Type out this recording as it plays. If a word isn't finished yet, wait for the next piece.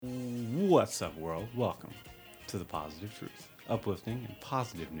What's up, world? Welcome to The Positive Truth. Uplifting and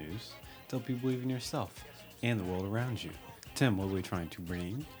positive news to help you believe in yourself and the world around you. Tim, what are we trying to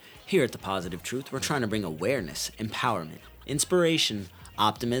bring? Here at The Positive Truth, we're trying to bring awareness, empowerment, inspiration,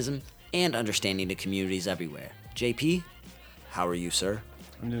 optimism, and understanding to communities everywhere. JP, how are you, sir?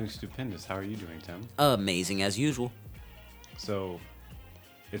 I'm doing stupendous. How are you doing, Tim? Amazing as usual. So,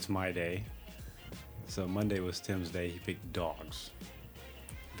 it's my day. So, Monday was Tim's day. He picked dogs.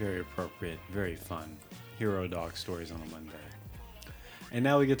 Very appropriate, very fun. Hero dog stories on a Monday. And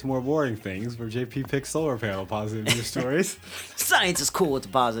now we get to more boring things where JP picks solar panel positive news stories. Science is cool with The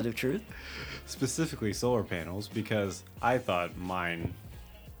Positive Truth. Specifically solar panels, because I thought mine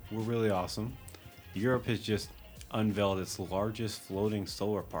were really awesome. Europe has just unveiled its largest floating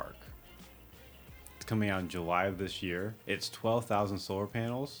solar park. It's coming out in July of this year. It's 12,000 solar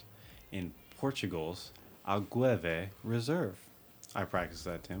panels in Portugal's Algarve Reserve. I practiced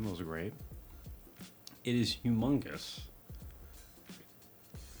that, Tim. It was great. It is humongous.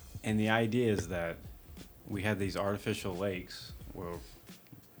 And the idea is that we have these artificial lakes where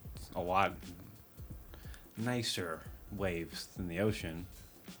it's a lot nicer waves than the ocean.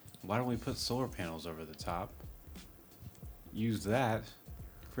 Why don't we put solar panels over the top? Use that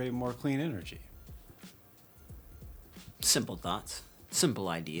to create more clean energy. Simple thoughts, simple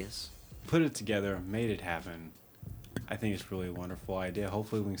ideas. Put it together, made it happen. I think it's really a wonderful idea.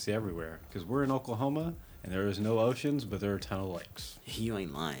 Hopefully we can see everywhere. Because we're in Oklahoma, and there is no oceans, but there are a ton of lakes. You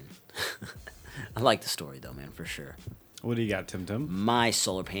ain't lying. I like the story though, man, for sure. What do you got, Tim Tim? My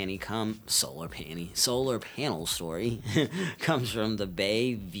solar panel story comes from the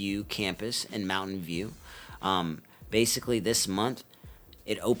Bayview campus in Mountain View. Basically, this month,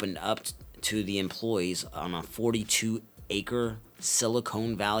 it opened up to the employees on a 42-acre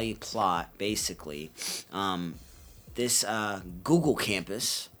Silicon Valley plot, basically. This Google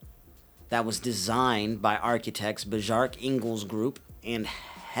campus that was designed by architects Bjarke Ingels Group and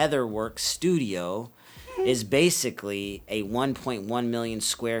Heatherworks Studio is basically a 1.1 million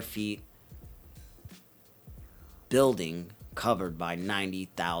square feet building covered by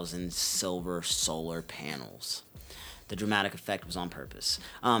 90,000 silver solar panels. The dramatic effect was on purpose.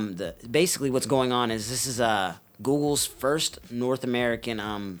 Basically what's going on is this is Google's first North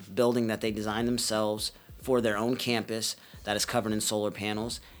American building that they designed themselves for their own campus that is covered in solar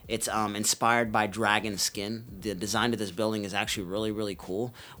panels. It's inspired by dragon skin. The design of this building is actually really, really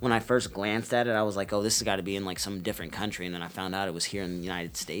cool. When I first glanced at it, I was like, oh, this has got to be in like some different country. And then I found out it was here in the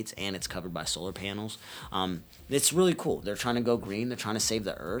United States, and it's covered by solar panels. It's really cool. They're trying to go green. They're trying to save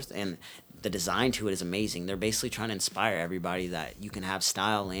the earth. And the design to it is amazing. They're basically trying to inspire everybody that you can have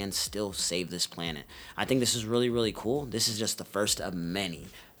style and still save this planet. I think this is really, really cool. This is just the first of many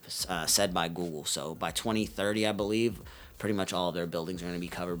said by Google. So by 2030, I believe, pretty much all of their buildings are going to be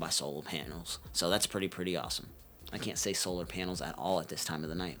covered by solar panels. So that's pretty awesome. I can't say solar panels at all at this time of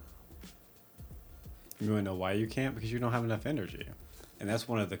the night. You want to know why you can't? Because you don't have enough energy. And that's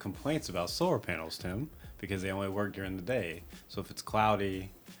one of the complaints about solar panels, Tim, because they only work during the day. So if it's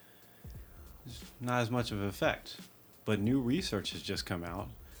cloudy, it's not as much of an effect. But new research has just come out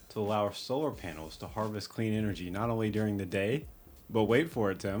to allow our solar panels to harvest clean energy not only during the day, but wait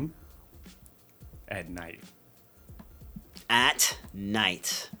for it, Tim, at night. At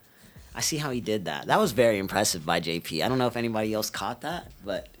night. I see how he did that. That was very impressive by JP. I don't know if anybody else caught that,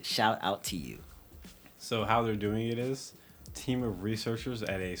 but shout out to you. So how they're doing it is a team of researchers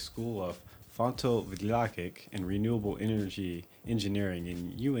at a school of photovoltaic and renewable energy engineering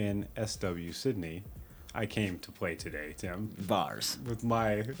in UNSW Sydney. I came to play today, Tim. Bars. With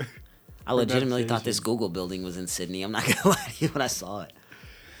my I legitimately thought this Google building was in Sydney. I'm not going to lie to you when I saw it.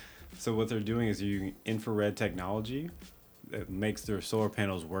 So what they're doing is using infrared technology that makes their solar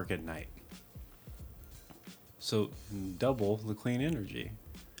panels work at night. So double the clean energy.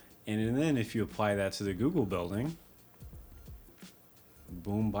 And then if you apply that to the Google building,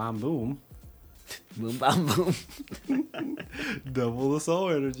 boom, bam, boom. Boom, bam, boom. Double the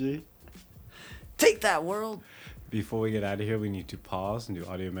solar energy. Take that, world. Before we get out of here, we need to pause and do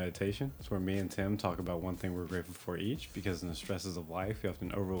audio meditation. It's where me and Tim talk about one thing we're grateful for each, because in the stresses of life, we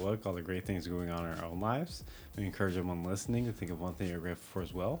often overlook all the great things going on in our own lives. We encourage everyone listening to think of one thing you're grateful for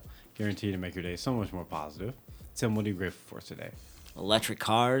as well, guaranteed to make your day so much more positive. Tim, what are you grateful for today? Electric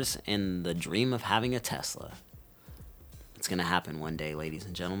cars and the dream of having a Tesla. It's going to happen one day, ladies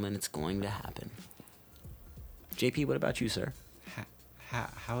and gentlemen. It's going to happen. JP, what about you, sir?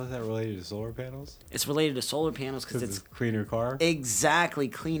 How is that related to solar panels? It's related to solar panels because it's cleaner car? Exactly.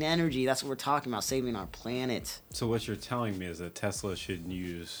 Clean energy. That's what we're talking about, saving our planet. So what you're telling me is that Tesla should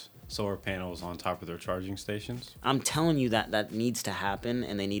use solar panels on top of their charging stations. I'm telling you that needs to happen,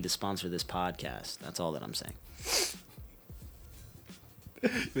 and they need to sponsor this podcast. That's all that I'm saying.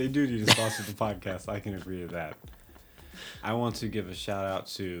 They do need to sponsor the podcast. I can agree to that. I want to give a shout out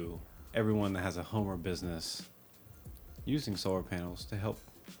to everyone that has a home or business using solar panels to help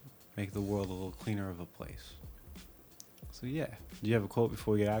make the world a little cleaner of a place. So yeah, do you have a quote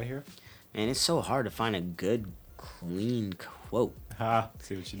before we get out of here? Man, it's so hard to find a good, clean quote. Ha!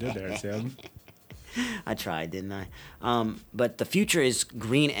 See what you did there, Tim. I tried, didn't I? But the future is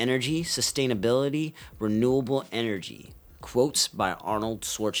green energy, sustainability, renewable energy. Quotes by Arnold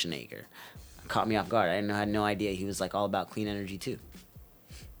Schwarzenegger. Caught me off guard. I had no idea he was like all about clean energy too.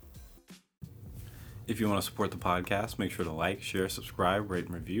 If you want to support the podcast, make sure to like, share, subscribe, rate,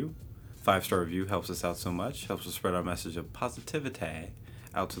 and review. 5-star review helps us out so much. Helps us spread our message of positivity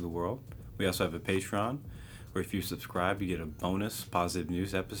out to the world. We also have a Patreon, where if you subscribe, you get a bonus positive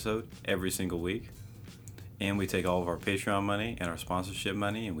news episode every single week. And we take all of our Patreon money and our sponsorship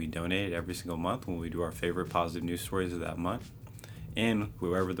money and we donate it every single month when we do our favorite positive news stories of that month. And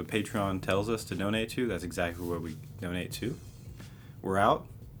whoever the Patreon tells us to donate to, that's exactly where we donate to. We're out.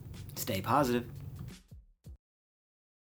 Stay positive.